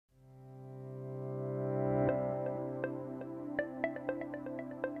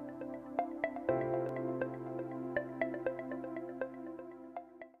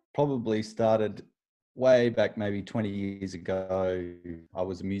probably started way back, maybe 20 years ago. I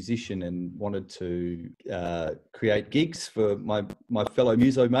was a musician and wanted to create gigs for my fellow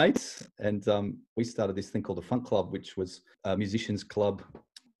muso mates. And we started this thing called the Funk Club, which was a musicians club,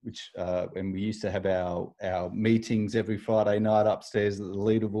 which and we used to have our meetings every Friday night upstairs at the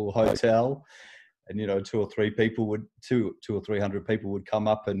Leederville Hotel. And, you know, 200 or 300 people would come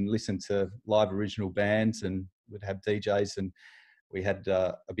up and listen to live original bands, and would have DJs, and we had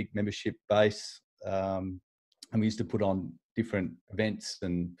a big membership base, and we used to put on different events,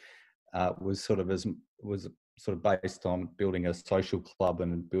 and was sort of based on building a social club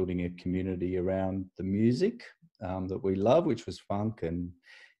and building a community around the music that we love, which was funk and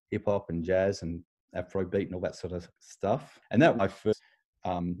hip hop and jazz and Afrobeat and all that sort of stuff. And that was my first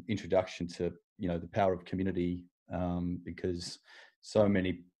introduction to, you know, the power of community, because so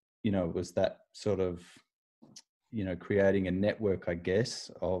many, you know, it was that sort of, you know, creating a network, I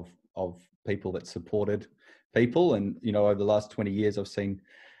guess, of people that supported people. And, you know, over the last 20 years, I've seen,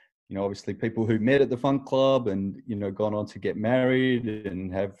 you know, obviously people who met at the Funk Club and, you know, gone on to get married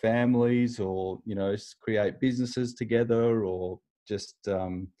and have families, or, you know, create businesses together, or just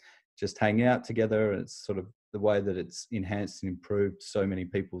hang out together. And it's sort of the way that it's enhanced and improved so many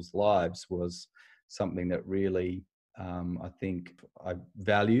people's lives was something that really, I think I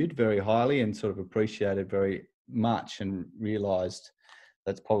valued very highly and sort of appreciated very much, and realized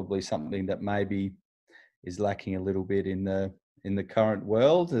that's probably something that maybe is lacking a little bit in the current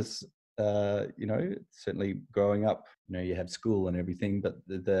world. As you know, certainly growing up, you know, you have school and everything, but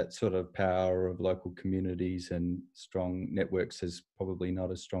that sort of power of local communities and strong networks is probably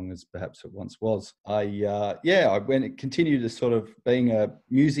not as strong as perhaps it once was. I continued to sort of being a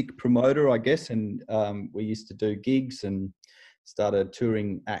music promoter, I guess, and we used to do gigs and started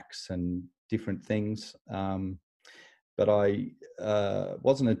touring acts and different things. But I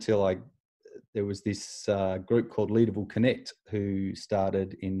wasn't until there was this group called Leederville Connect, who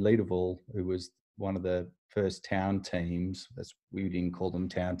started in Leederville, who was one of the first town teams. We didn't call them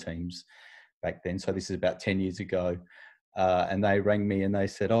town teams back then. So this is about 10 years ago. And they rang me and they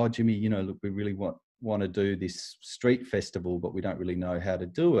said, "Oh, Jimmy, you know, look, we really want to do this street festival, but we don't really know how to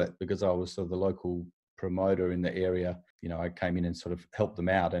do it," because I was sort of the local promoter in the area. You know, I came in and sort of helped them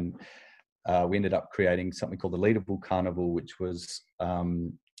out. And we ended up creating something called the Leederville Carnival, which was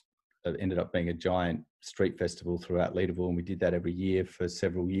it ended up being a giant street festival throughout Leederville, and we did that every year for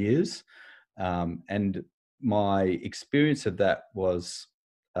several years. And my experience of that was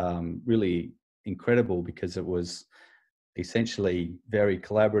really incredible, because it was essentially very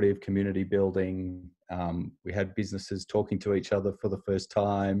collaborative community building. We had businesses talking to each other for the first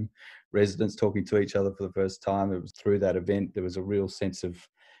time, residents talking to each other for the first time. It was through that event, there was a real sense of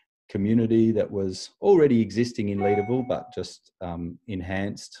community that was already existing in Leederville, but just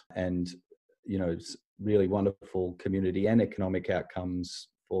enhanced, and, you know, really wonderful community and economic outcomes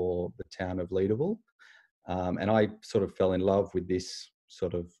for the town of Leederville. And I sort of fell in love with this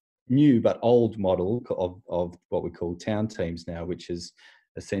sort of new but old model of what we call town teams now, which is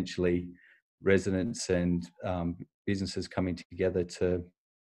essentially residents and businesses coming together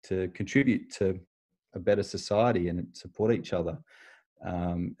to contribute to a better society and support each other.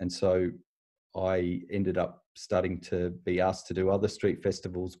 And so I ended up starting to be asked to do other street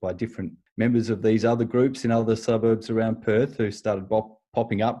festivals by different members of these other groups in other suburbs around Perth, who started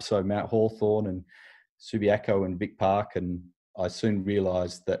popping up. So Mount Hawthorn and Subiaco and Vic Park. And I soon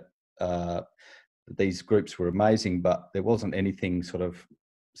realised that these groups were amazing, but there wasn't anything sort of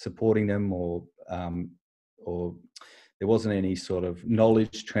supporting them, or there wasn't any sort of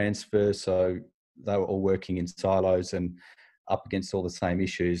knowledge transfer. So they were all working in silos and up against all the same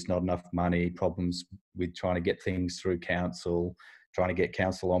issues: not enough money, problems with trying to get things through council, trying to get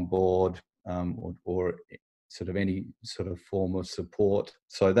council on board, or sort of any sort of form of support.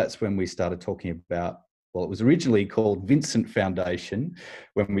 So that's when we started talking about, well, it was originally called Vincent Foundation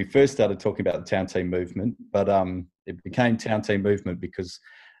when we first started talking about the Town Team movement, but it became Town Team Movement because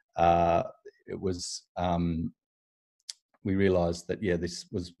it was... we realised that, yeah, this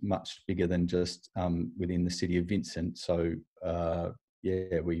was much bigger than just within the city of Vincent. So,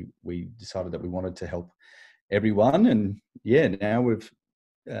 we decided that we wanted to help everyone. And, yeah, now we've,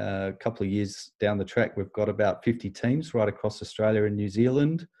 a couple of years down the track, we've got about 50 teams right across Australia and New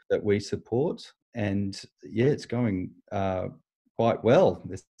Zealand that we support. And, yeah, it's going quite well.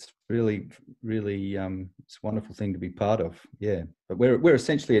 It's really, really, it's a wonderful thing to be part of, yeah. But we're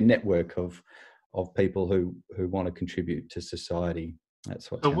essentially a network of people who want to contribute to society. That's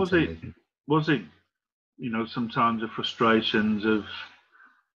what. So was it, you know, sometimes the frustrations of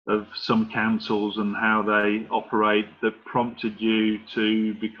of some councils and how they operate that prompted you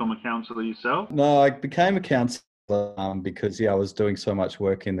to become a councillor yourself? No, I became a counsellor because I was doing so much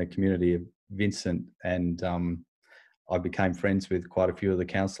work in the community of Vincent, and I became friends with quite a few of the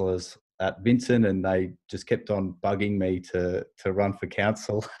councillors at Vincent, and they just kept on bugging me to run for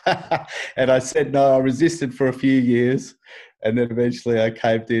council. And I said no. I resisted for a few years, and then eventually I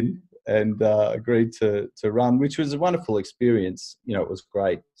caved in and agreed to run, which was a wonderful experience. It was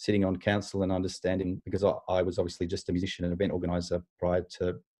great sitting on council and understanding, because I was obviously just a musician and event organizer prior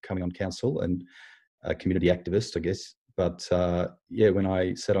to coming on council, and a community activist, I guess. But when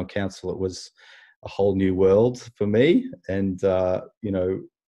I sat on council, it was a whole new world for me, and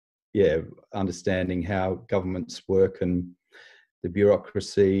understanding how governments work and the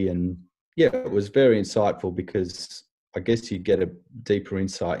bureaucracy, and it was very insightful, because I guess you get a deeper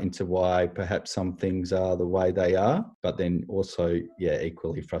insight into why perhaps some things are the way they are, but then also,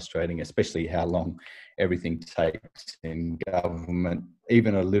 equally frustrating, especially how long everything takes in government.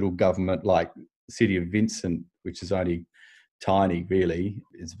 Even a little government like the City of Vincent, which is only tiny, really,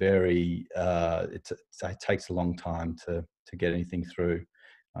 is very, it takes a long time to get anything through.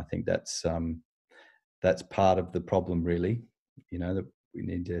 I think that's part of the problem, really, that we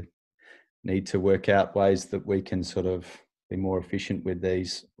need to work out ways that we can sort of be more efficient with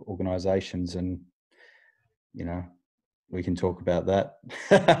these organisations, and we can talk about that.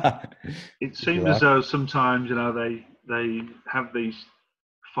 It seems as though sometimes they have these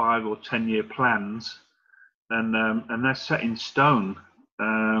 5 or 10 year plans, and they're set in stone.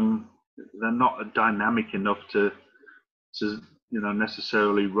 They're not dynamic enough to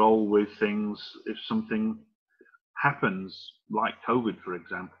necessarily roll with things if something happens, like COVID, for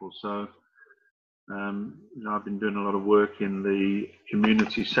example. So I've been doing a lot of work in the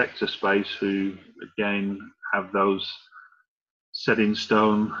community sector space, who again have those set in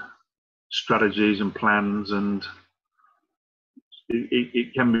stone strategies and plans, and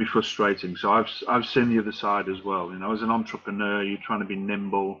it can be frustrating. So I've seen the other side as well. As an entrepreneur, you're trying to be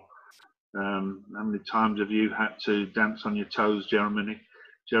nimble. How many times have you had to dance on your toes, Jeremy?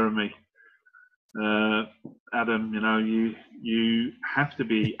 Adam, you have to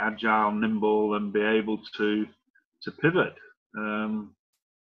be agile, nimble, and be able to pivot. And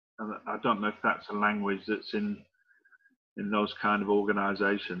I don't know if that's a language that's in those kind of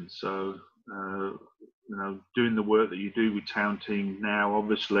organisations. So doing the work that you do with Town Team now,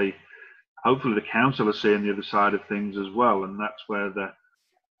 obviously, hopefully the council are seeing the other side of things as well, and that's where the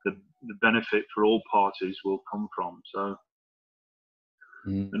benefit for all parties will come from. So.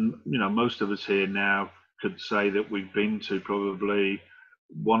 And most of us here now could say that we've been to probably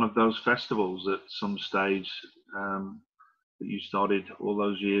one of those festivals at some stage that you started all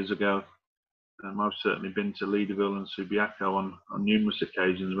those years ago. I've certainly been to Leaderville and Subiaco on numerous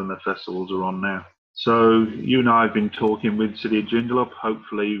occasions when the festivals are on now. So you and I have been talking with City of Joondalup.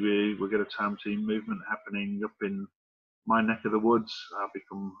 Hopefully we'll get a Town Team movement happening up in my neck of the woods. I'll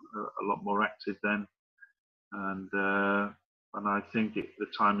become a lot more active then. And I think the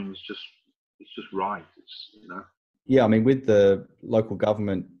timing is just right. Yeah, I mean, with the local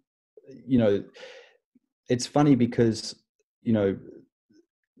government, it's funny because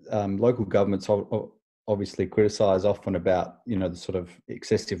local governments obviously criticise often about the sort of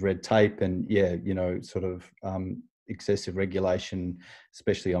excessive red tape and sort of excessive regulation,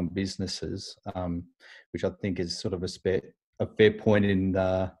 especially on businesses, which I think is sort of a fair point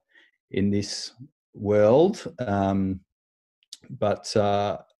in this world. But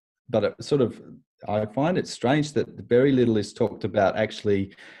it sort of, I find it strange that very little is talked about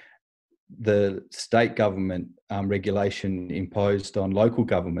actually the state government regulation imposed on local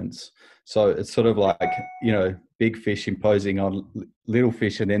governments. So it's sort of like, big fish imposing on little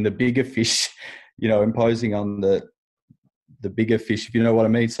fish, and then the bigger fish, imposing on the bigger fish, if you know what I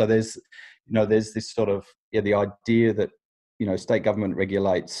mean. So there's this sort of, the idea that, state government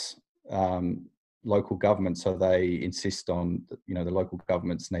regulates local government, so they insist on, the local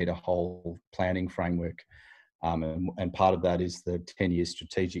governments need a whole planning framework, and part of that is the 10-year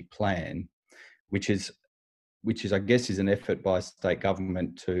strategic plan, which is I guess is an effort by state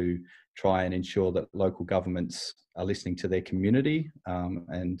government to try and ensure that local governments are listening to their community,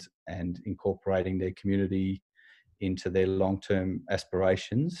 and incorporating their community into their long-term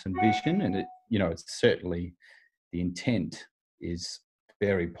aspirations and vision. And it's certainly, the intent is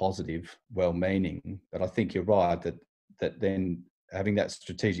very positive, well-meaning, but I think you're right that then having that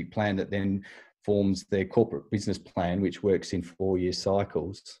strategic plan that then forms their corporate business plan, which works in 4-year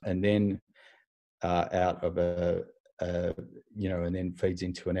cycles, and then out of and then feeds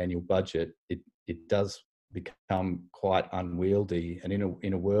into an annual budget, it does become quite unwieldy. And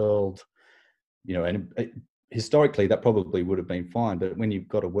in a world, and historically that probably would have been fine, but when you've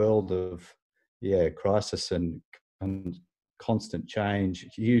got a world of crisis and constant change,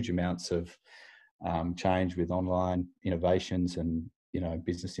 huge amounts of change with online innovations and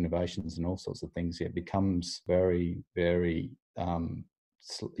business innovations and all sorts of things, it becomes very, very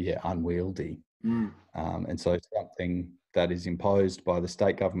unwieldy. And so something that is imposed by the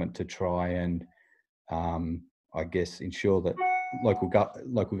state government to try and I guess ensure that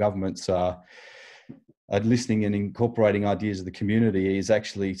local governments are listening and incorporating ideas of the community is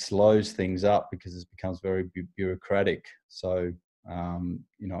actually slows things up because it becomes very bureaucratic. So I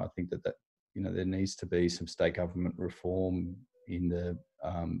think that there needs to be some state government reform in the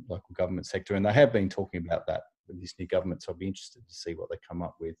local government sector, and they have been talking about that with this new government. So I'll be interested to see what they come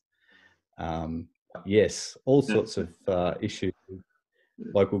up with. Yes, all sorts of issues with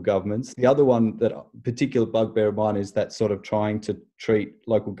local governments. The other one that particular bugbear of mine is that sort of trying to treat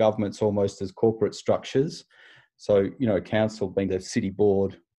local governments almost as corporate structures. So, council being the city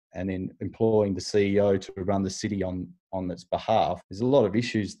board and then employing the CEO to run the city on its behalf. There's a lot of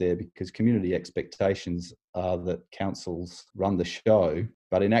issues there because community expectations are that councils run the show,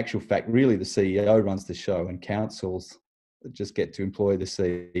 but in actual fact, really the CEO runs the show and councils just get to employ the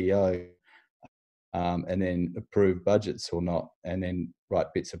CEO and then approve budgets or not, and then write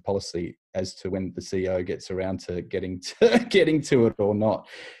bits of policy as to when the CEO gets around to getting to it or not.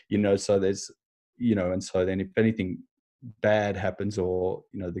 So there's, and so then if anything bad happens or,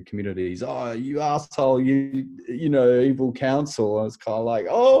 the community's, oh, you asshole, you evil council. And it's kind of like,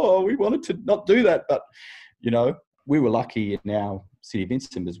 oh, we wanted to not do that. But, we were lucky in our City of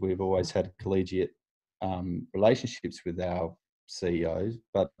Instant as we've always had collegiate relationships with our CEOs.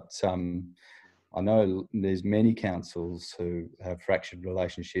 But I know there's many councils who have fractured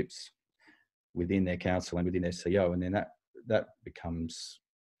relationships within their council and within their CEO, and then that becomes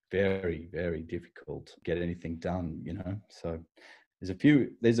very, very difficult to get anything done. So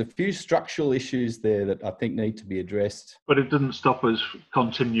there's a few structural issues there that I think need to be addressed. But it doesn't stop us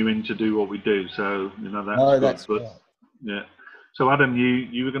continuing to do what we do. So That's good. Right. Yeah. So Adam,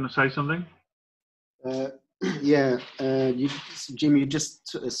 you were going to say something? Jim, you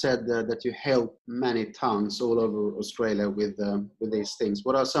just said that you help many towns all over Australia with these things.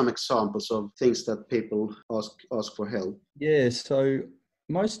 What are some examples of things that people ask for help? Yeah, so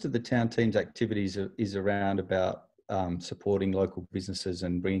most of the town team's activities is around about supporting local businesses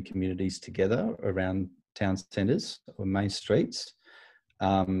and bringing communities together around town centres or main streets.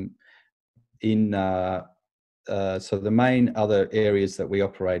 So the main other areas that we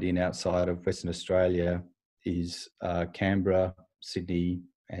operate in outside of Western Australia is Canberra, Sydney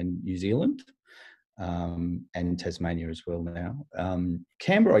and New Zealand, and Tasmania as well now.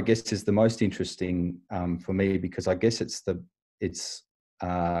 Canberra, I guess, is the most interesting for me because I guess it's the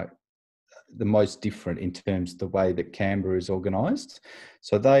most different in terms of the way that Canberra is organised.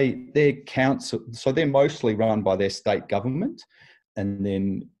 So they're mostly run by their state government, and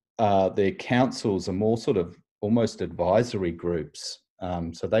then their councils are more sort of almost advisory groups.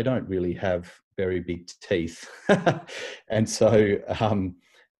 So they don't really have very big teeth. And so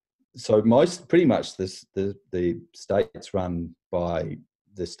pretty much the state's run by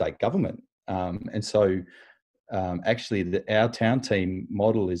the state government. And so actually our town team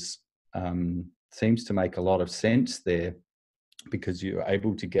model seems to make a lot of sense there because you're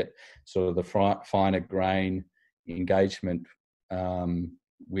able to get sort of the finer grain engagement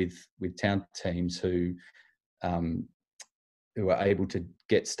with town teams who are able to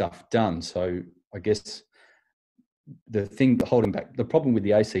get stuff done. So I guess the thing holding back, the problem with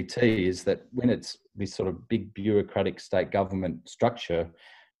the ACT is that when it's this sort of big bureaucratic state government structure,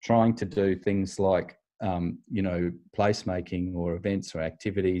 trying to do things like, placemaking or events or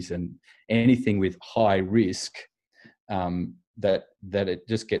activities and anything with high risk, that it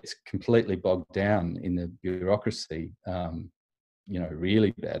just gets completely bogged down in the bureaucracy.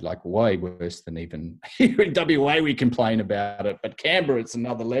 Really bad, like way worse than even here in WA we complain about it, but Canberra it's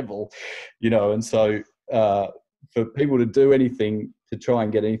another level, and so for people to do anything, to try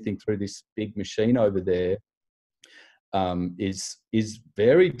and get anything through this big machine over there is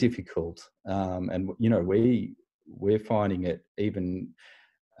very difficult. And we're finding it even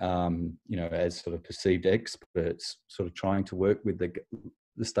as sort of perceived experts, sort of trying to work with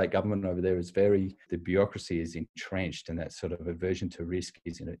the state government over there the bureaucracy is entrenched, and that sort of aversion to risk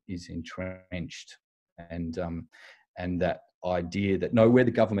is entrenched, and that idea that no, we're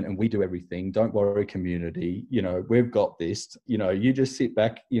the government and we do everything, don't worry community, we've got this, you just sit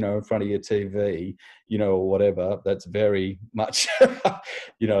back, in front of your TV, or whatever. That's very much,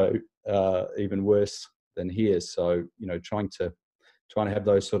 even worse than here. So, trying to have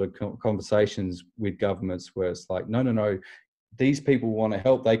those sort of conversations with governments where it's like, no, these people want to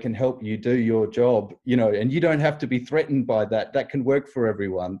help. They can help you do your job, and you don't have to be threatened by that. That can work for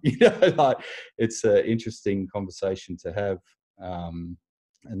everyone. Like, it's an interesting conversation to have.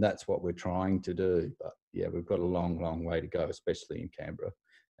 And that's what we're trying to do. But yeah, we've got a long, long way to go, especially in Canberra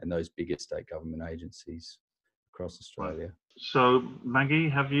and those bigger state government agencies across Australia. So, Maggie,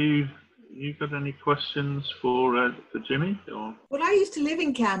 have you got any questions for Jimmy? Or? Well, I used to live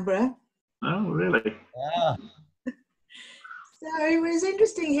in Canberra. Oh, really? Ah. So it was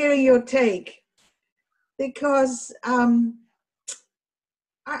interesting hearing your take, because I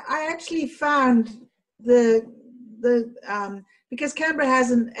actually found because Canberra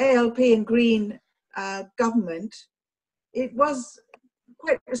has an ALP and Green government, it was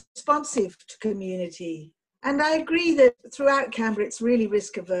quite responsive to community. And I agree that throughout Canberra it's really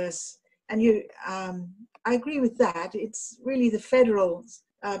risk averse. And I agree with that. It's really the federal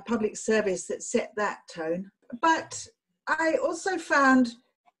public service that set that tone. But I also found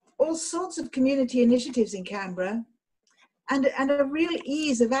all sorts of community initiatives in Canberra, and a real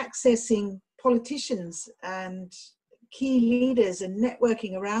ease of accessing politicians and key leaders and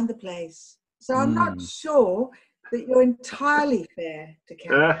networking around the place. So I'm not sure that you're entirely fair to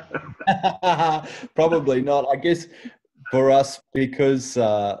Canberra. Probably not. I guess for us, because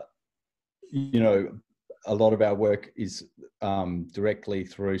a lot of our work is directly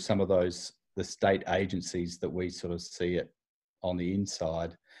through some of the state agencies that we sort of see it on the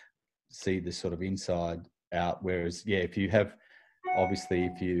inside, see the sort of inside out. Whereas, if you have, obviously,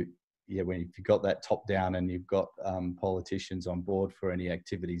 if you've got that top down and you've got politicians on board for any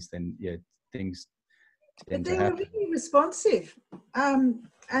activities, then things tend to happen. But they were really responsive,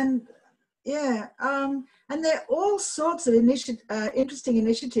 and there are all sorts of interesting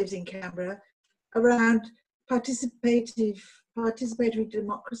initiatives in Canberra around participatory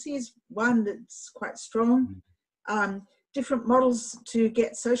democracy is one that's quite strong. Different models to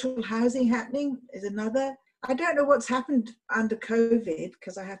get social housing happening is another. I don't know what's happened under COVID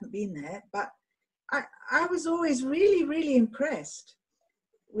because I haven't been there, but I was always really, really impressed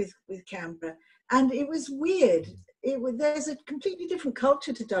with Canberra. And it was weird. There's a completely different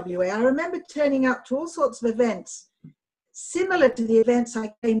culture to WA. I remember turning up to all sorts of events similar to the events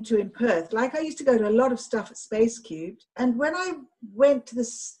I came to in Perth. Like, I used to go to a lot of stuff at Space Cubed. And when I went to the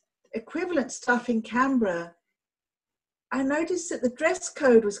equivalent stuff in Canberra, I noticed that the dress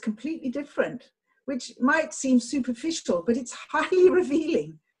code was completely different, which might seem superficial, but it's highly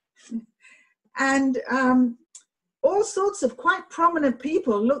revealing. And all sorts of quite prominent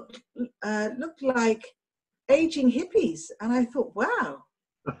people looked like aging hippies. And I thought, wow,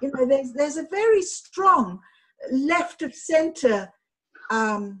 there's a very strong left of centre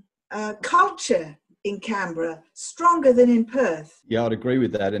culture in Canberra, stronger than in Perth. Yeah, I'd agree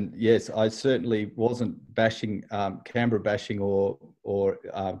with that. And yes, I certainly wasn't bashing Canberra bashing or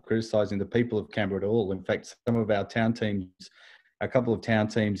criticising the people of Canberra at all. In fact, some of our town teams, a couple of town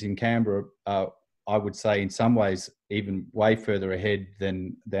teams in Canberra, I would say in some ways even way further ahead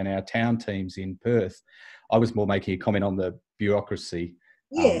than our town teams in Perth. I was more making a comment on the bureaucracy,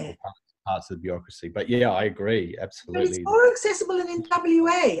 parts of the bureaucracy. But yeah, I agree, absolutely. But it's more accessible than in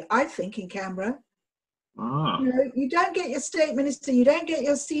WA, I think, in Canberra. You don't get your state minister, you don't get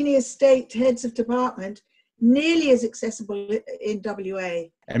your senior state heads of department nearly as accessible in WA.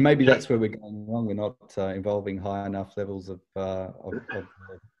 And maybe that's where we're going wrong. We're not involving high enough levels of the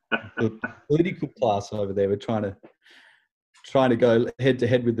political class over there. We're trying to go head to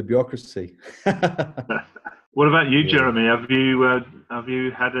head with the bureaucracy. What about you, Jeremy? Have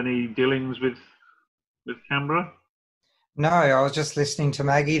you had any dealings with Canberra? No, I was just listening to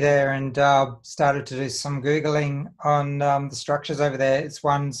Maggie there and started to do some Googling on the structures over there. It's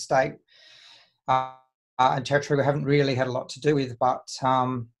one state and territory we haven't really had a lot to do with, but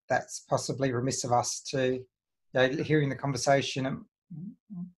that's possibly remiss of us to, hearing the conversation,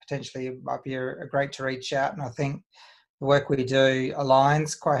 potentially it might be a great to reach out. And I think the work we do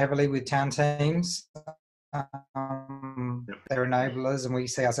aligns quite heavily with town teams. They're enablers, and we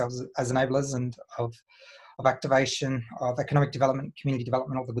see ourselves as enablers and of activation, of economic development, community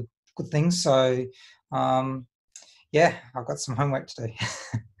development, all the good things. So, I've got some homework to do.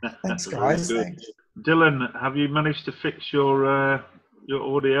 Thanks, guys. Thanks. Dylan, have you managed to fix your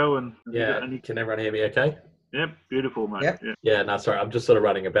audio? And can everyone hear me okay? Yep, beautiful, mate. Yep. Yeah, no, sorry, I'm just sort of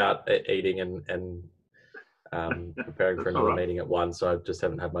running about eating and preparing for another meeting at 1, so I just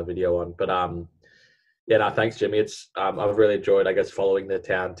haven't had my video on. But thanks, Jimmy. It's I've really enjoyed, I guess, following the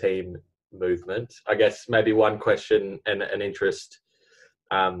town team movement. I guess maybe one question and an interest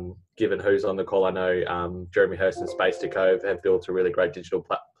given who's on the call, I know Jeremy Hurst and Space to Cove have built a really great digital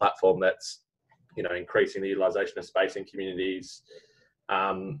platform that's, increasing the utilisation of space in communities.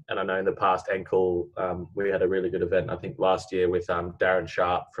 And I know in the past, Ankle, we had a really good event, I think last year, with Darren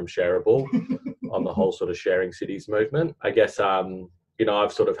Sharp from Shareable on the whole sort of sharing cities movement. I guess,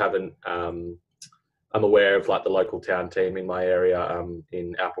 I've sort of haven't, I'm aware of like the local town team in my area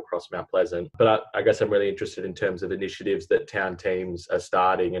in Applecross, Mount Pleasant. But I guess I'm really interested in terms of initiatives that town teams are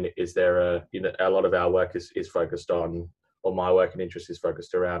starting. And is there a lot of our work is focused on, or my work and interest is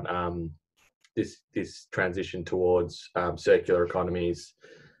focused around this transition towards circular economies.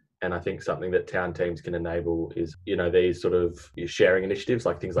 And I think something that town teams can enable is, these sort of sharing initiatives,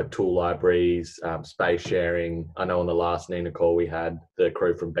 like things like tool libraries, space sharing. I know on the last NENA call, we had the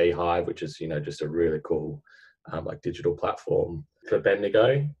crew from Beehive, which is, just a really cool, like digital platform for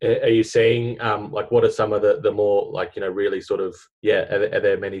Bendigo. Are you seeing, what are some of the more really sort of, are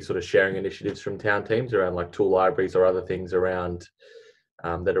there many sort of sharing initiatives from town teams around like tool libraries or other things around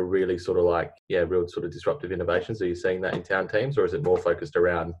that are really sort of real sort of disruptive innovations? Are you seeing that in town teams, or is it more focused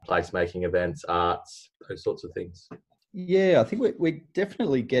around placemaking events, arts, those sorts of things? Yeah, I think we're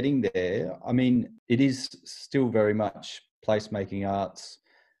definitely getting there. I mean, it is still very much placemaking, arts,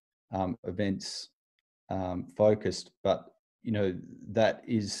 events focused, but that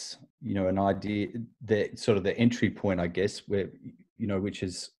is an idea that sort of the entry point, I guess, where which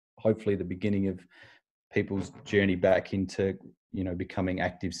is hopefully the beginning of people's journey back into becoming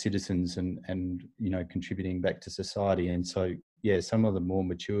active citizens and contributing back to society. And so some of the more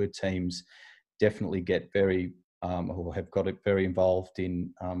mature teams definitely get very or have got it very involved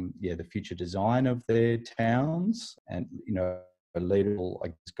in the future design of their towns, and a leader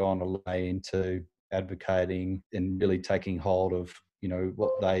has gone a way into advocating and really taking hold of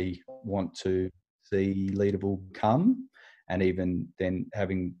what they want to see Leaderville become, and even then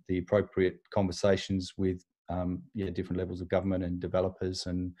having the appropriate conversations with different levels of government and developers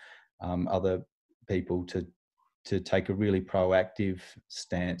and other people to take a really proactive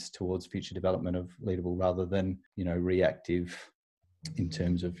stance towards future development of Leaderville, rather than reactive in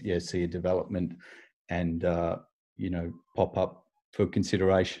terms of see a development and pop up for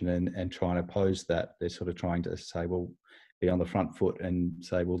consideration and try and oppose that. They're sort of trying to say, well, be on the front foot and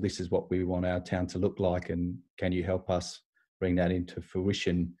say, well, this is what we want our town to look like, and can you help us bring that into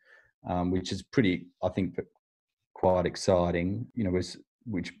fruition, which is pretty, I think, quite exciting,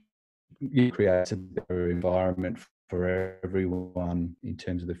 which creates a better environment for everyone in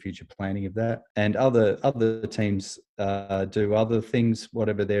terms of the future planning of that. And other teams do other things,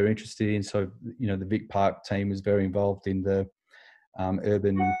 whatever they're interested in. So, the Vic Park team is very involved in the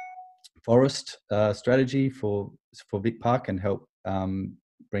urban forest strategy for Vic Park and help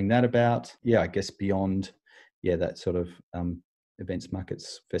bring that about. I guess beyond that sort of events,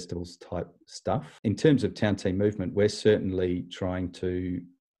 markets, festivals type stuff. In terms of town team movement, we're certainly trying to,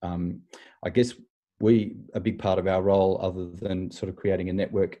 I guess a big part of our role, other than sort of creating a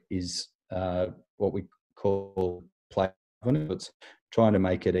network, is what we call play governance. It's trying to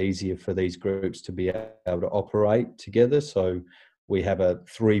make it easier for these groups to be able to operate together. So we have a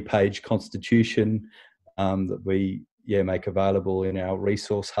 3-page constitution that we make available in our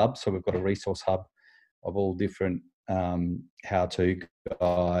resource hub. So we've got a resource hub of all different how-to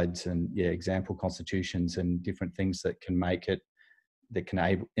guides and example constitutions and different things that can make it, that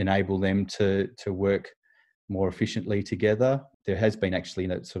can enable them to work more efficiently together. There has been actually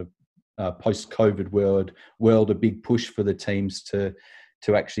in a sort of post-COVID world a big push for the teams to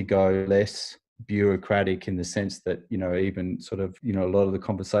actually go less bureaucratic, in the sense that even sort of a lot of the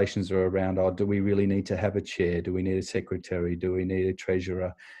conversations are around, do we really need to have a chair? Do we need a secretary? Do we need a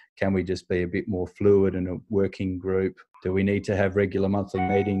treasurer? Can we just be a bit more fluid in a working group? Do we need to have regular monthly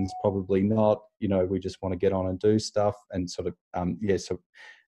meetings? Probably not. We just want to get on and do stuff, and sort of so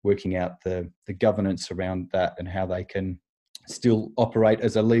working out the governance around that and how they can still operate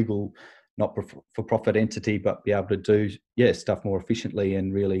as a legal, not for profit entity, but be able to do stuff more efficiently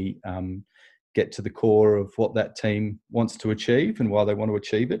and really get to the core of what that team wants to achieve and why they want to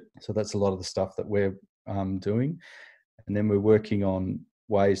achieve it. So that's a lot of the stuff that we're doing. And then we're working on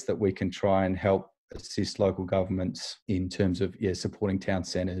ways that we can try and help assist local governments in terms of supporting town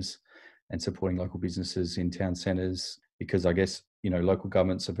centres and supporting local businesses in town centres, because I guess local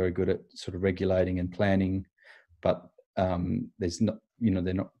governments are very good at sort of regulating and planning, but there's not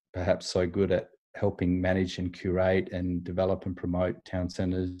they're not perhaps so good at helping manage and curate and develop and promote town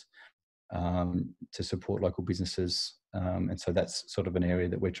centres to support local businesses, and so that's sort of an area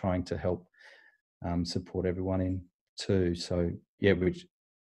that we're trying to help support everyone in too. So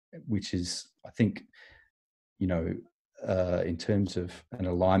which is, I think, in terms of an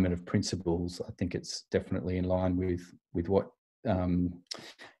alignment of principles, I think it's definitely in line with what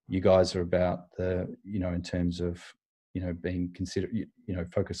you guys are about. In terms of being considered,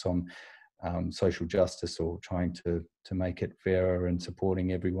 focus on social justice, or trying to make it fairer and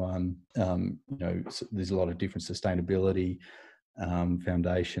supporting everyone. There's a lot of different sustainability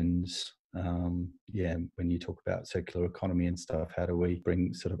foundations. When you talk about circular economy and stuff, how do we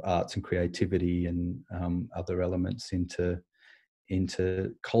bring sort of arts and creativity and other elements into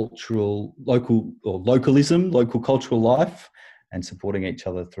localism, local cultural life, and supporting each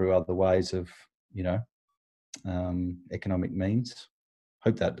other through other ways of economic means.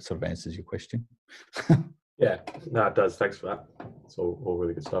 Hope that sort of answers your question. Yeah, no, it does. Thanks for that. It's all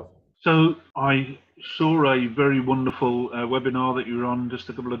really good stuff. So I saw a very wonderful webinar that you were on just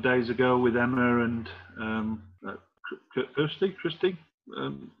a couple of days ago with Emma and Kirsty.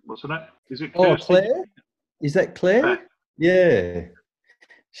 What's her name? Is it Kirsty? Oh, Claire? Is that Claire? Yeah.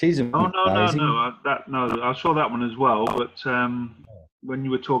 She's amazing. No, I saw that one as well. But when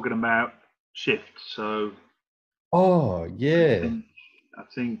you were talking about shift, so. Oh, yeah. I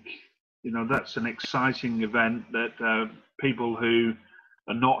think that's an exciting event that people who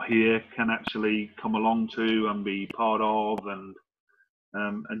are not here can actually come along to and be part of, and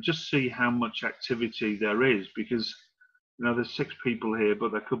just see how much activity there is, because there's 6 people here,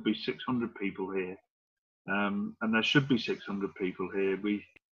 but there could be 600 people here, and there should be 600 people here.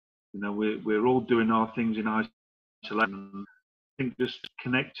 We're all doing our things in isolation. I think just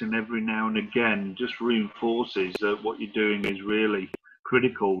connecting every now and again just reinforces that what you're doing is really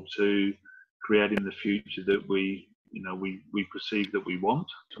critical to creating the future that we perceive that we want.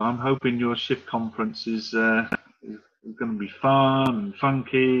 So I'm hoping your shift conference is going to be fun and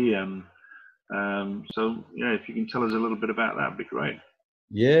funky, and so if you can tell us a little bit about that, would be great.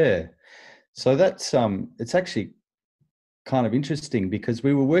 Yeah, so that's it's actually kind of interesting, because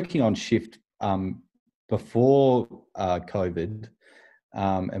we were working on shift before COVID,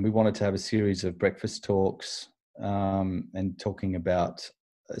 and we wanted to have a series of breakfast talks and talking about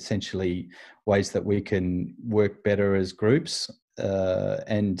essentially ways that we can work better as groups.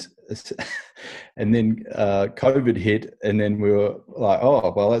 And then COVID hit, and then we were like,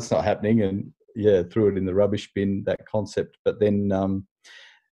 oh, well, that's not happening, and threw it in the rubbish bin, that concept. But then,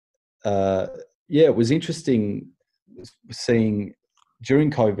 it was interesting seeing during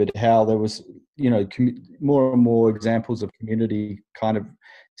COVID how there was, more and more examples of community kind of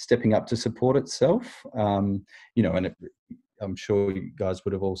stepping up to support itself. And I'm sure you guys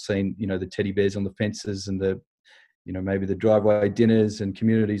would have all seen, the teddy bears on the fences, and the, maybe the driveway dinners, and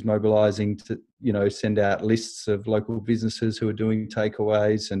communities mobilising to, send out lists of local businesses who are doing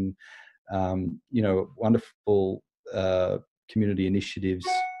takeaways, and, wonderful community initiatives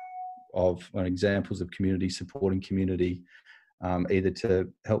and examples of community supporting community, either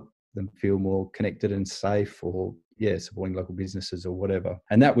to help them feel more connected and safe, or supporting local businesses or whatever.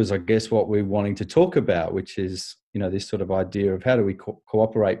 And that was, I guess, what we're wanting to talk about, which is, this sort of idea of how do we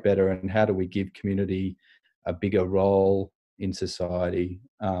cooperate better, and how do we give community a bigger role in society,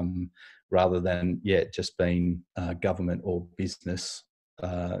 rather than just being government or business who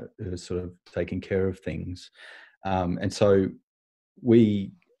are sort of taking care of things. And so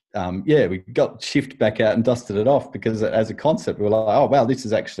we got shift back out and dusted it off, because as a concept we were like, oh wow, this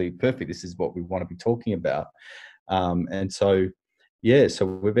is actually perfect, this is what we want to be talking about. And so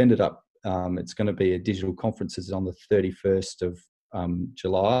we've ended up, it's going to be a digital conferences on the 31st of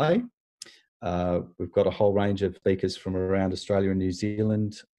July. We've got a whole range of speakers from around Australia and New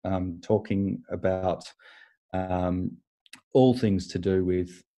Zealand, talking about all things to do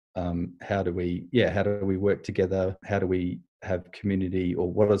with how do we work together, how do we have community,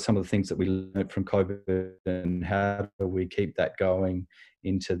 or what are some of the things that we learned from COVID, and how do we keep that going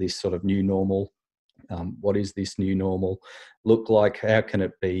into this sort of new normal. What is this new normal look like? How can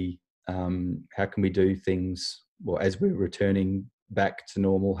it be? How can we do things, well, as we're returning back to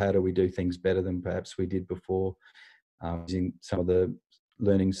normal, how do we do things better than perhaps we did before, using some of the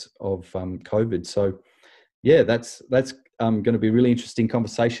learnings of COVID. So that's going to be a really interesting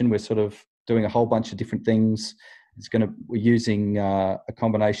conversation. We're sort of doing a whole bunch of different things. We're using a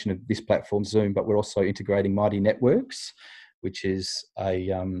combination of this platform, Zoom, but we're also integrating Mighty Networks, which is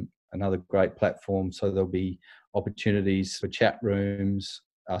another great platform. So there'll be opportunities for chat rooms,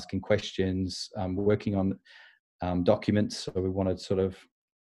 asking questions, working on documents. So we want to sort of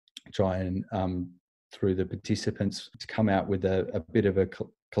try and, through the participants, to come out with a bit of a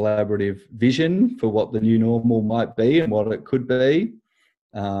collaborative vision for what the new normal might be and what it could be.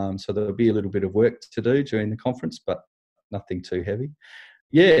 So there'll be a little bit of work to do during the conference, but nothing too heavy.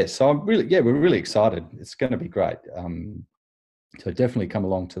 Yeah, so we're really excited. It's going to be great. So definitely come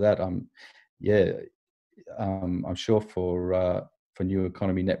along to that. I'm sure for New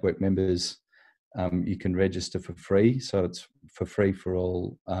Economy Network members, you can register for free. So it's for free for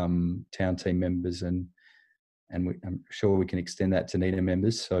all town team members, and I'm sure we can extend that to NENA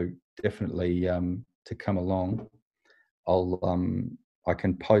members. So definitely to come along. I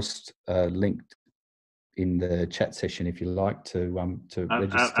can post a link in the chat session if you like to register.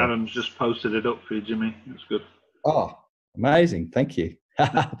 Adam's just posted it up for you, Jimmy. That's good. Oh, amazing! Thank you.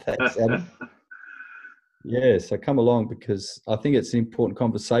 Thanks, Adam. Yeah, so come along, because I think it's an important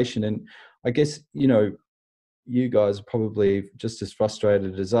conversation, and I guess you guys are probably just as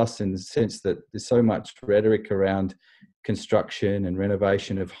frustrated as us in the sense that there's so much rhetoric around construction and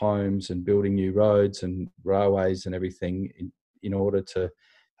renovation of homes and building new roads and railways and everything in order to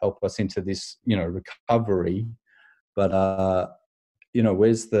help us into this recovery. But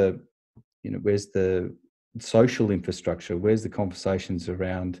where's the social infrastructure? Where's the conversations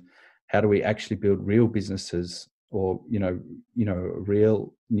around how do we actually build real businesses, or a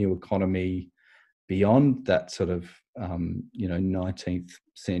real new economy beyond that sort of 19th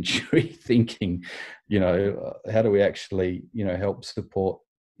century thinking? How do we actually help support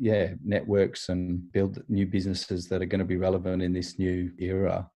networks and build new businesses that are going to be relevant in this new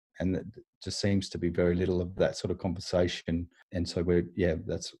era? And that just seems to be very little of that sort of conversation. And so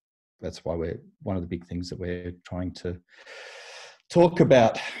that's why we're one of the big things that we're trying to talk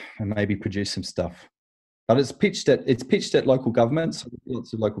about and maybe produce some stuff. But it's pitched at local governments,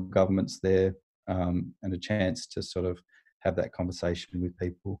 lots of local governments there, and a chance to sort of have that conversation with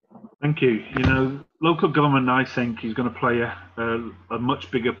people. Thank you. Local government, I think, is going to play a much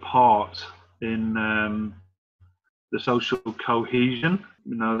bigger part in the social cohesion.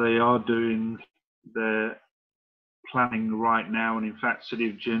 They are doing their planning right now, and in fact, City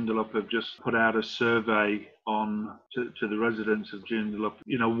of Joondalup have just put out a survey to the residents of Joondalup.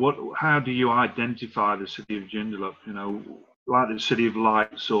 How do you identify the City of Joondalup? Like the City of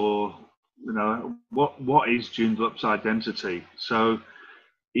Lights, or what is Joondalup's identity? So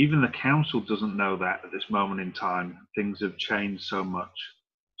even the council doesn't know that at this moment in time. Things have changed so much.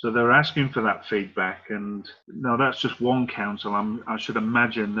 So they're asking for that feedback, and that's just one council. I should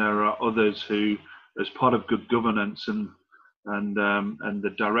imagine there are others who, as part of good governance and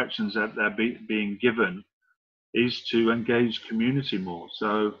the directions that they're being given, is to engage community more.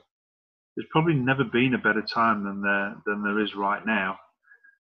 So there's probably never been a better time than there is right now,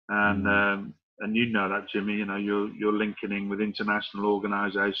 and that, Jimmy. You're linking in with international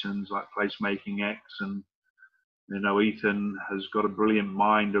organisations like Placemaking X, and Ethan has got a brilliant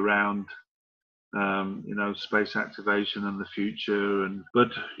mind around space activation and the future, but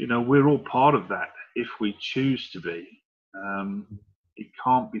we're all part of that if we choose to be. It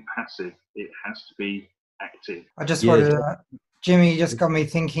can't be passive, it has to be active. I just wanted to, Jimmy, you just got me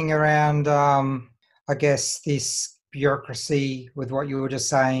thinking around I guess this bureaucracy with what you were just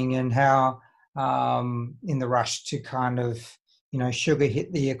saying, and how in the rush to kind of sugar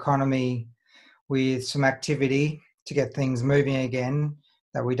hit the economy with some activity to get things moving again,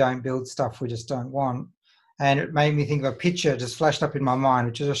 that we don't build stuff we just don't want. And it made me think of a picture just flashed up in my mind,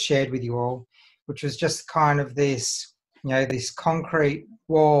 which I just shared with you all, which was just kind of this, this concrete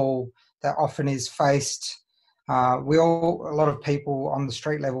wall that often is faced, a lot of people on the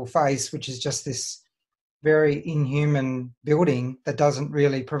street level face, which is just this very inhuman building that doesn't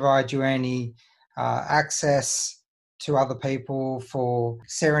really provide you any access to other people for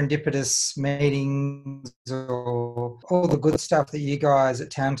serendipitous meetings or all the good stuff that you guys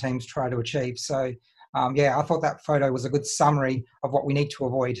at Town Teams try to achieve. So, I thought that photo was a good summary of what we need to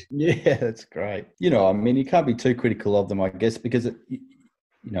avoid. Yeah, that's great. you can't be too critical of them, I guess, because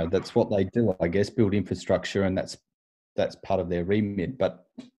that's what they do, I guess, build infrastructure, and that's part of their remit. But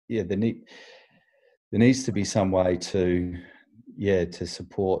there needs to be some way to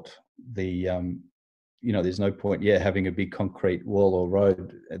support the there's no point having a big concrete wall or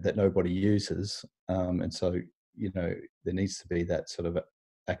road that nobody uses, and so there needs to be that sort of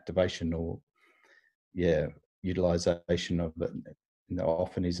activation or utilization of it.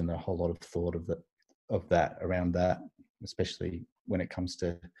 Often isn't a whole lot of thought of that around that, especially when it comes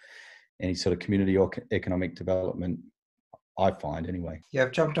to any sort of community or economic development, I find anyway. Yeah,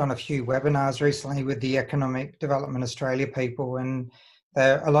 I've jumped on a few webinars recently with the Economic Development Australia people, and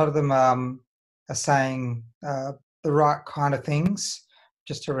a lot of them are saying the right kind of things,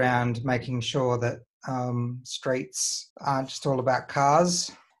 just around making sure that streets aren't just all about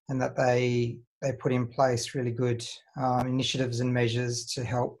cars, and that they put in place really good initiatives and measures to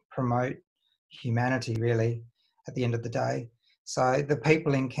help promote humanity, really, at the end of the day. So the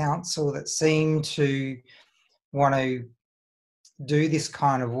people in council that seem to want to do this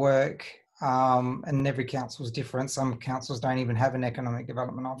kind of work, and every council is different. Some councils don't even have an economic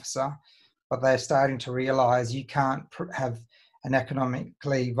development officer, but they're starting to realise you can't have an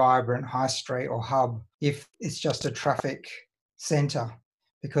economically vibrant high street or hub if it's just a traffic centre,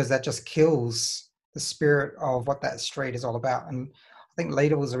 because that just kills the spirit of what that street is all about. And I think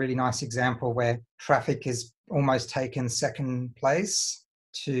Leader was a really nice example where traffic is almost taken second place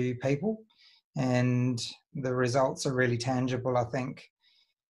to people, and the results are really tangible, I think.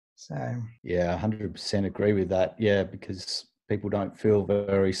 So yeah, 100% agree with that. Yeah, because people don't feel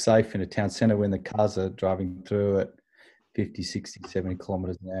very safe in a town centre when the cars are driving through at 50, 60, 70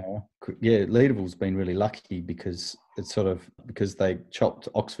 kilometres an hour. Yeah, Leaderville's been really lucky because it's sort of because they chopped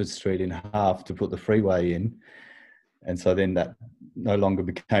Oxford Street in half to put the freeway in. And so then that no longer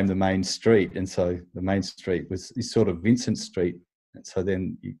became the main street. And so the main street is sort of Vincent Street. And so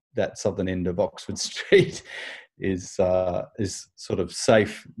then that southern end of Oxford Street is sort of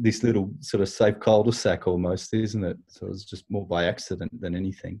safe, this little sort of safe cul-de-sac almost, isn't it? So it's just more by accident than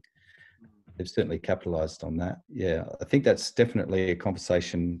anything. They've certainly capitalised on that. Yeah, I think that's definitely a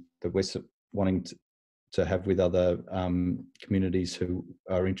conversation that we're wanting to have with other communities who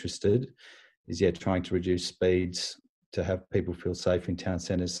are interested, is trying to reduce speeds to have people feel safe in town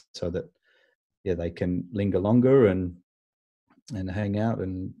centres so that they can linger longer and hang out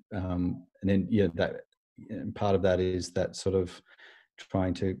and then that, and part of that is that sort of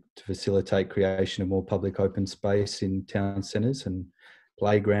trying to facilitate creation of more public open space in town centres and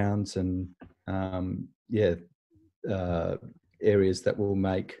playgrounds and areas that will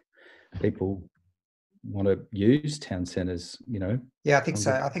make people want to use town centres. Yeah, I think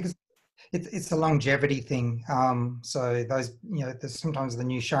so. I think it's a longevity thing. So those, there's sometimes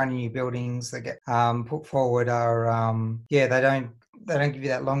the shiny new buildings that get put forward are they don't give you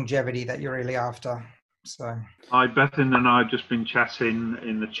that longevity that you're really after. So hi, Bethan and I have just been chatting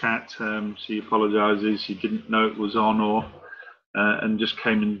in the chat. She apologises, she didn't know it was on, or and just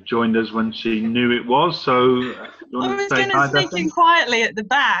came and joined us when she knew it was. So I was going to sneak in quietly at the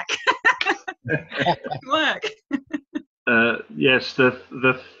back. Work. Yes,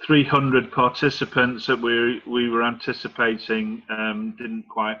 the 300 participants that we were anticipating didn't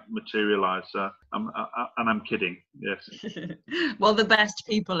quite materialise. And I'm kidding. Yes. Well, the best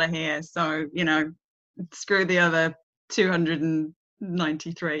people are here, so screw the other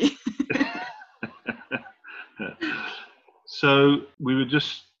 293. So we were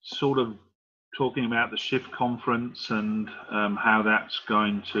just sort of talking about the Shift conference and how that's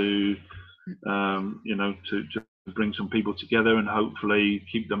going to to bring some people together and hopefully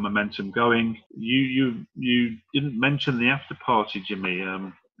keep the momentum going. You didn't mention the after party, Jimmy.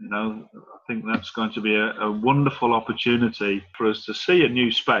 I think that's going to be a wonderful opportunity for us to see a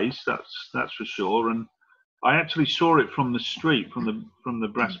new space. That's for sure. And I actually saw it from the street, from the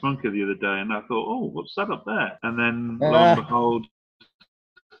Brass Bunker the other day, and I thought, oh, what's that up there? And then lo and behold,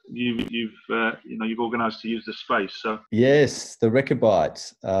 you've organised to use the space. So yes, the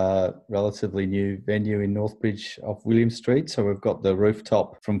Rechabite, relatively new venue in Northbridge off William Street. So we've got the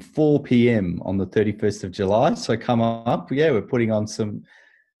rooftop from 4 p.m. on the 31st of July. So come up. Yeah, we're putting on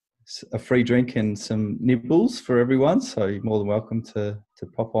a free drink and some nibbles for everyone. So you're more than welcome to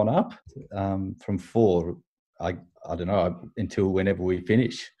pop on up from 4. I don't know, until whenever we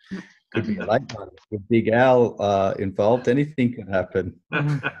finish. Could be a late one with Big Al involved. Anything can happen.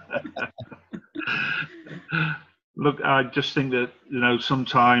 Look, I just think that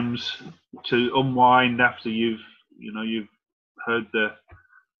sometimes to unwind after you've heard the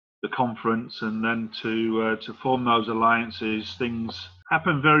conference, and then to form those alliances, things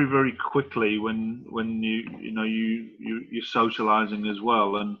happen very, very quickly when you're socializing as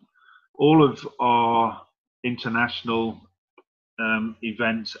well. And all of our international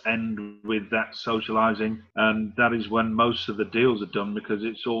events end with that socializing, and that is when most of the deals are done, because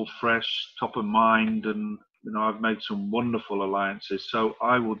it's all fresh, top of mind, and I've made some wonderful alliances, so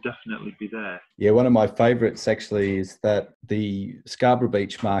I will definitely be there. Yeah, one of my favourites actually is that the Scarborough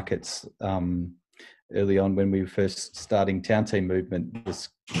Beach markets, early on when we were first starting Town Team Movement, the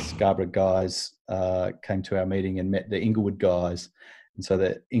Scarborough guys came to our meeting and met the Inglewood guys. And so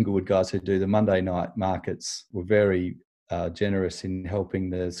the Inglewood guys who do the Monday night markets were very generous in helping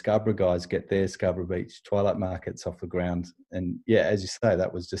the Scarborough guys get their Scarborough Beach twilight markets off the ground. And yeah, as you say,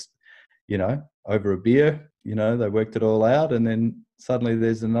 that was just, over a beer, they worked it all out. And then suddenly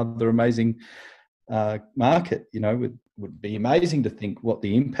there's another amazing market. It would be amazing to think what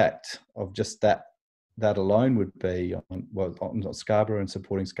the impact of just that alone would be on Scarborough, and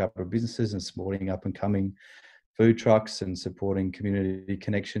supporting Scarborough businesses and supporting up and coming food trucks and supporting community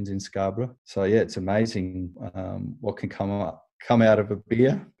connections in Scarborough. So yeah, it's amazing what can come out of a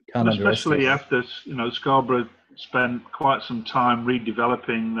beer. Can't Especially underestimate. after Scarborough spent quite some time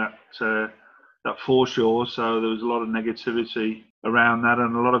redeveloping that foreshore, so there was a lot of negativity around that,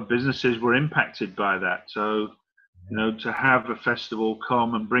 and a lot of businesses were impacted by that. So to have a festival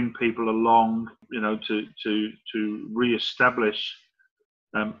come and bring people along, to re-establish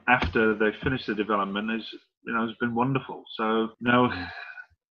after they finish the development has been wonderful. So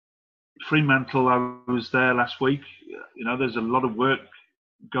Fremantle, I was there last week. There's a lot of work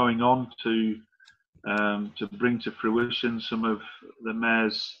going on to bring to fruition some of the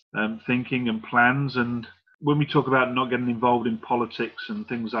mayor's thinking and plans. And when we talk about not getting involved in politics and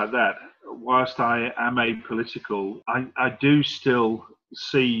things like that, whilst I am apolitical, I do still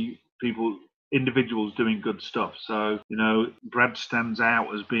see individuals doing good stuff. So, Brad stands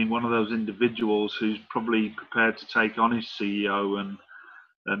out as being one of those individuals who's probably prepared to take on his CEO and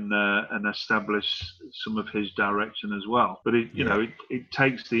establish some of his direction as well. But it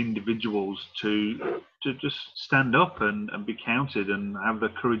takes the individuals to just stand up and be counted and have the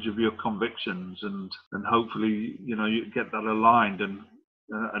courage of your convictions, and hopefully you get that aligned. And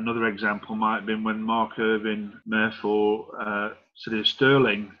another example might have been when Mark Irvine, Mayor for City of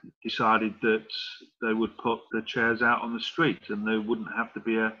Stirling, decided that they would put the chairs out on the street and there wouldn't have to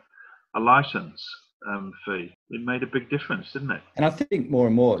be a license fee. It made a big difference, didn't it? And I think more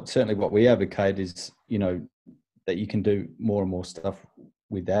and more, certainly what we advocate is, that you can do more and more stuff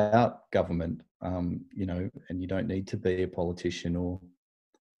without government, and you don't need to be a politician or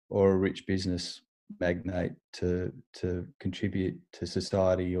a rich business magnate to contribute to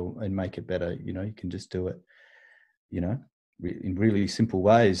society and make it better. You can just do it, in really simple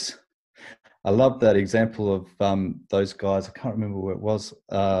ways. I love that example of those guys. I can't remember where it was,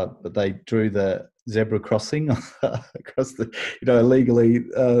 but they drew the zebra crossing across the, illegally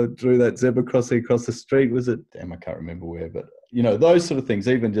drew that zebra crossing across the street. Was it? Damn, I can't remember where. But those sort of things,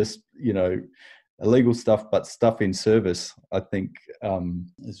 even just illegal stuff, but stuff in service, I think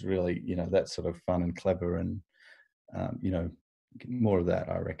is really that sort of fun and clever, and more of that,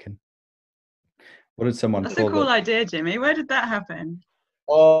 I reckon. What did someone That's call a cool it? idea, Jimmy. Where did that happen?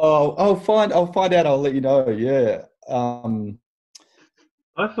 Oh, I'll find out. I'll let you know. Yeah.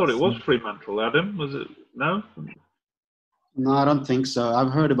 I thought it was Fremantle, Adam. Was it? No. No, I don't think so.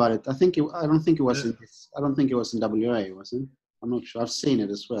 I've heard about it. I don't think it was in this. I don't think it was in WA, was it? I'm not sure. I've seen it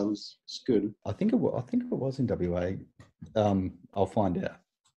as well. It's good. I think it was in WA. I'll find out.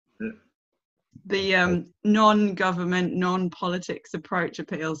 Yeah. The non-government, non-politics approach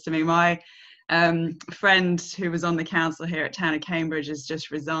appeals to me. My friend who was on the council here at Town of Cambridge has just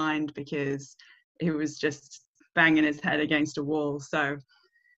resigned because he was just banging his head against a wall. So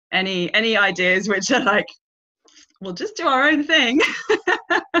any ideas which are like, we'll just do our own thing,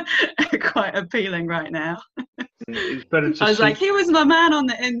 are quite appealing right now. It's better to I was like, he was my man on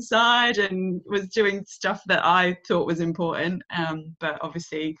the inside and was doing stuff that I thought was important, but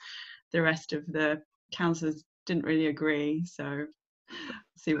obviously the rest of the councillors didn't really agree, so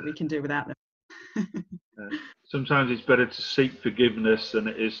see what we can do without them. Sometimes it's better to seek forgiveness than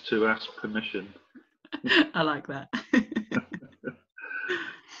it is to ask permission. I like that.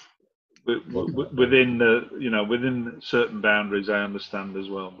 Within certain boundaries, I understand as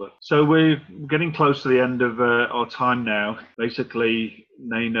well. But so we're getting close to the end of our time now. Basically,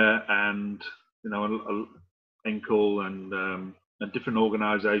 NENA and Enkel and different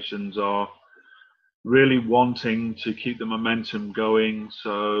organisations are really wanting to keep the momentum going.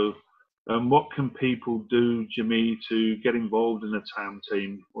 So, what can people do, Jimmy, to get involved in a town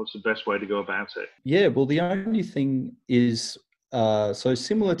team? What's the best way to go about it? Yeah, well, the only thing is, so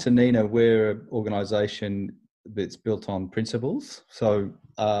similar to NENA, we're an organisation that's built on principles. So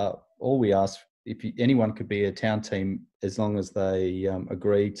all we ask, anyone could be a town team as long as they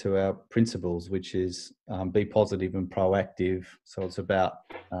agree to our principles, which is be positive and proactive. So it's about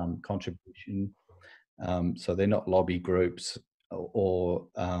contribution. So they're not lobby groups or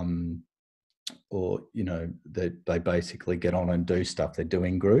they basically get on and do stuff. They're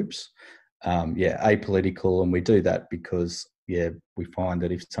doing groups. Apolitical, and we do that because we find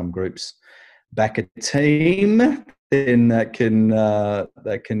that if some groups back a team, then that can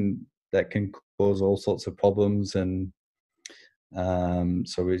cause all sorts of problems. And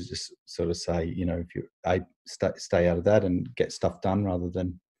so we just sort of say, if you stay out of that and get stuff done rather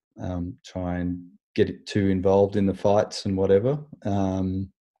than try and get it too involved in the fights and whatever. And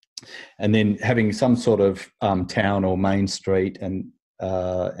then having some sort of town or main street and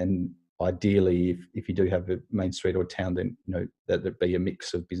ideally, if you do have a main street or town, then that there be a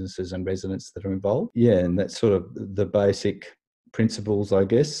mix of businesses and residents that are involved. Yeah, and that's sort of the basic principles, I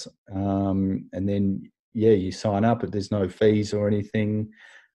guess. And then you sign up, but there's no fees or anything.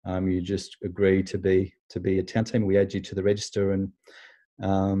 You just agree to be a town team. We add you to the register, and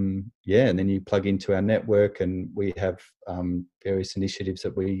and then you plug into our network, and we have various initiatives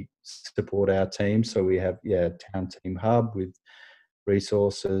that we support our team. So we have town team hub with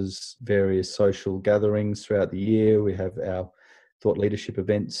resources, various social gatherings throughout the year. We have our thought leadership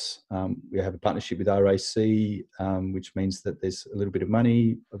events. We have a partnership with RAC, which means that there's a little bit of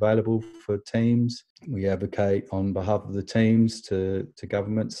money available for teams. We advocate on behalf of the teams to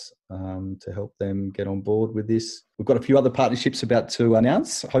governments to help them get on board with this. We've got a few other partnerships about to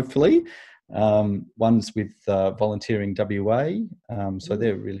announce, hopefully. One's with Volunteering WA. So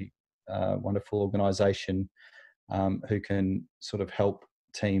they're a really wonderful organisation who can sort of help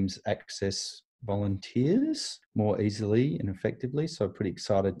teams access volunteers more easily and effectively. So pretty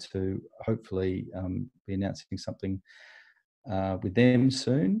excited to hopefully be announcing something with them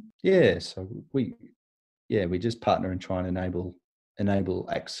soon. So we just partner and try and enable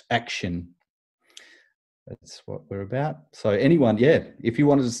action. That's what we're about. So anyone, if you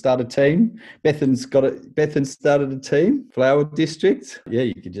wanted to start a team, Bethan started a team, Flower District.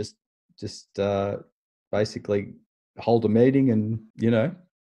 You could just basically hold a meeting and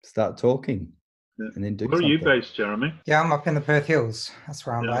start talking. And then do Where something. are you based, Jeremy? Yeah, I'm up in the Perth Hills. That's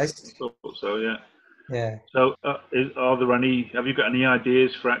where I'm based. I thought so, yeah. Yeah. So, have you got any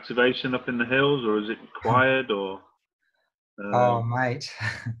ideas for activation up in the hills, or is it quiet, or? Oh, mate,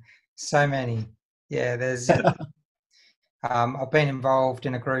 so many. Yeah, there's. I've been involved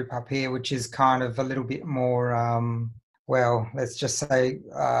in a group up here, which is kind of a little bit more, let's just say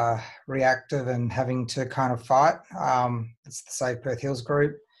reactive and having to kind of fight. It's the Save Perth Hills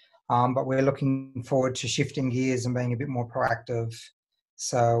group. But we're looking forward to shifting gears and being a bit more proactive.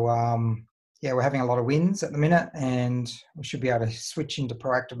 So, we're having a lot of wins at the minute, and we should be able to switch into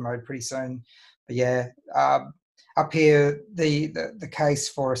proactive mode pretty soon. But up here, the case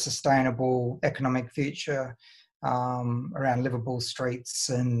for a sustainable economic future around livable streets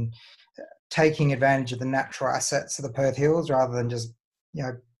and taking advantage of the natural assets of the Perth Hills rather than just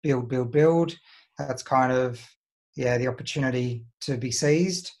build. That's kind of the opportunity to be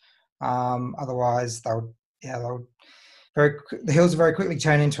seized. Otherwise, the hills will very quickly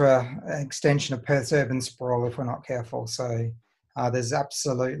turn into an extension of Perth's urban sprawl if we're not careful. So there's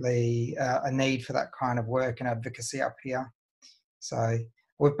absolutely a need for that kind of work and advocacy up here. So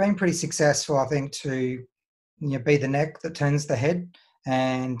we've been pretty successful, I think, to be the neck that turns the head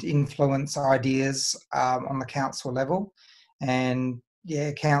and influence ideas on the council level. And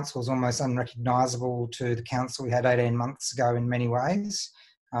council is almost unrecognisable to the council we had 18 months ago in many ways.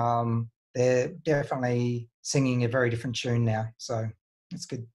 They're definitely singing a very different tune now, so it's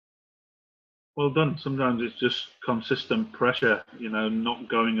good. Well done. Sometimes it's just consistent pressure, not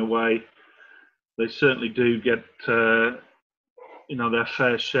going away. They certainly do get, their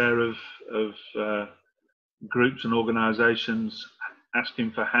fair share of groups and organisations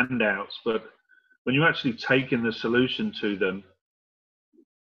asking for handouts, but when you actually take in the solution to them,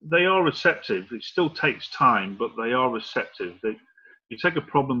 they are receptive. It still takes time, but they are receptive. You take a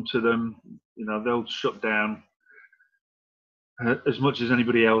problem to them, they'll shut down as much as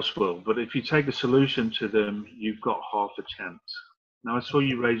anybody else will. But if you take a solution to them, you've got half a chance. Now, I saw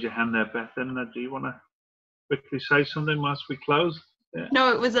you raise your hand there, Bethan. Do you want to quickly say something whilst we close? Yeah.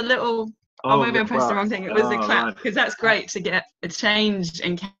 No, it was a little. Maybe I pressed the wrong thing. It was a clap, because that's great to get a change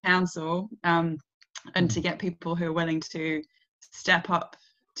in council and to get people who are willing to step up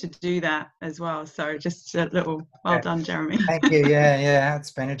to do that as well. So just a little well done, Jeremy. Thank you. Yeah,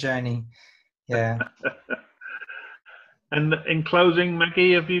 it's been a journey. Yeah. And in closing,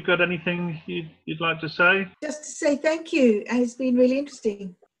 Maggie, have you got anything you'd like to say? Just to say thank you, and it's been really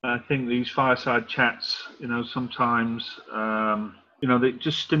interesting. I think these fireside chats, sometimes, it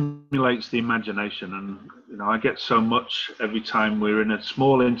just stimulates the imagination. And, I get so much every time we're in a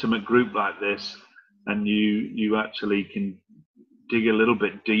small, intimate group like this, and you actually can dig a little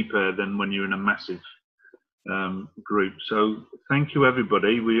bit deeper than when you're in a massive group. So thank you,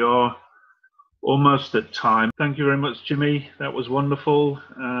 everybody. We are almost at time. Thank you very much, Jimmy. That was wonderful.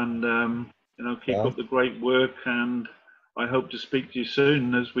 And, keep up the great work. And I hope to speak to you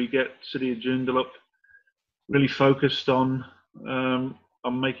soon as we get City of Joondalup really focused on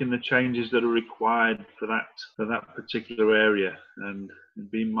making the changes that are required for that particular area. And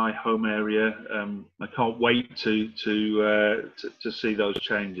being my home area, I can't wait to see those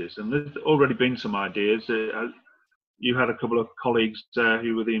changes. And there's already been some ideas. you had a couple of colleagues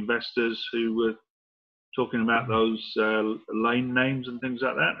who were the investors who were talking about those lane names and things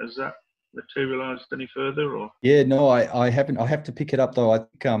like that. Has that materialised any further? Or yeah, no, I haven't. I have to pick it up though. I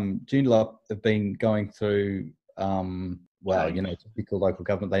think Joondalup have been going through. Well, you know, typical local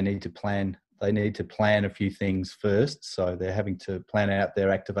government. They need to plan. They need to plan a few things first. So they're having to plan out their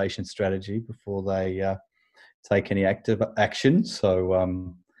activation strategy before they take any active action.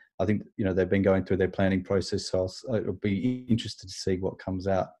 So I think, you know, they've been going through their planning process. So it'll be interested to see what comes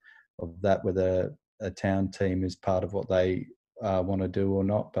out of that, whether a town team is part of what they want to do or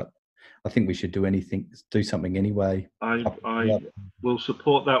not. But I think we should do something anyway. I will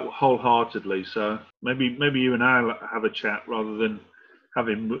support that wholeheartedly. So maybe you and I have a chat rather than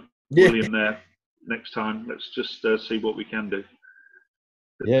having William there next time. Let's just see what we can do.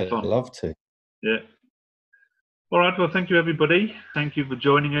 Yeah, I'd love to. Yeah. All right. Well, thank you, everybody. Thank you for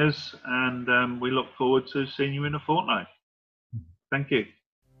joining us, and we look forward to seeing you in a fortnight. Thank you.